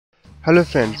Hello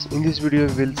friends, in this video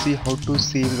we will see how to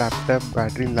save laptop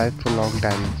battery life for long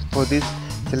time. For this,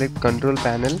 select control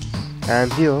panel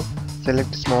and here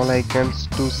select small icons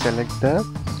to select the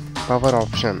power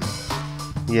option.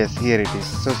 Yes, here it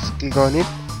is. So click on it.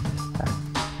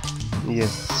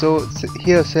 Yes, so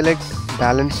here select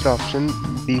balanced option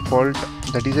default,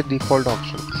 that is a default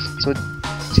option. So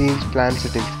change plan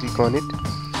settings, click on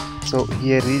it. So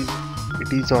here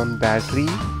it is on battery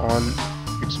on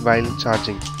it's while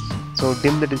charging. So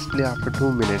dim the display after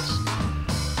 2 minutes,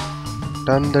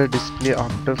 turn the display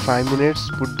after 5 minutes,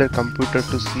 put the computer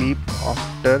to sleep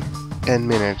after 10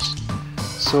 minutes.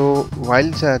 So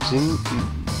while charging,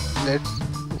 let's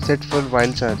set for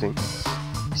while charging.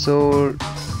 So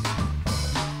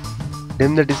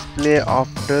dim the display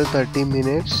after 30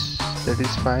 minutes, that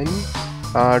is fine.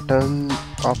 Turn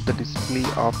off the display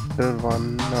after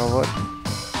 1 hour,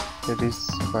 that is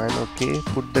fine. Okay,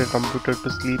 put the computer to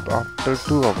sleep after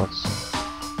 2 hours.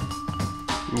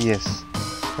 Yes,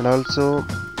 and also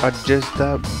adjust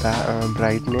the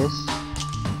brightness.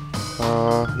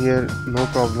 Here no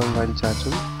problem while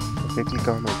charging. Okay, click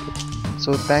on OK.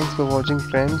 So thanks for watching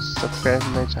friends. Subscribe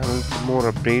my channel for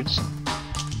more updates.